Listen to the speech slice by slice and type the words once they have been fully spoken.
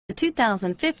The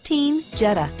 2015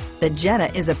 Jetta. The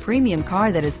Jetta is a premium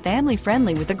car that is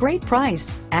family-friendly with a great price,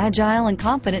 agile and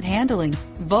confident handling.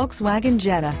 Volkswagen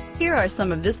Jetta. Here are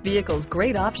some of this vehicle's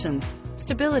great options: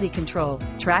 stability control,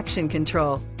 traction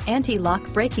control,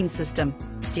 anti-lock braking system,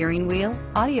 steering wheel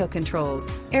audio controls,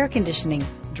 air conditioning,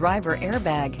 driver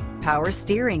airbag, power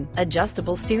steering,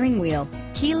 adjustable steering wheel,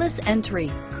 keyless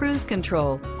entry, cruise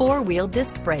control, four-wheel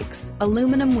disc brakes,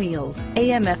 aluminum wheels,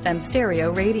 AM/FM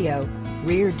stereo radio,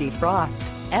 rear defrost,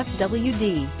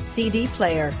 FWD, CD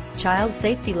player, child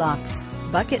safety locks,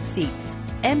 bucket seats,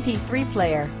 MP3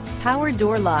 player, power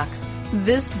door locks.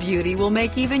 This beauty will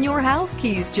make even your house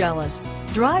keys jealous.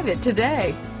 Drive it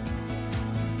today.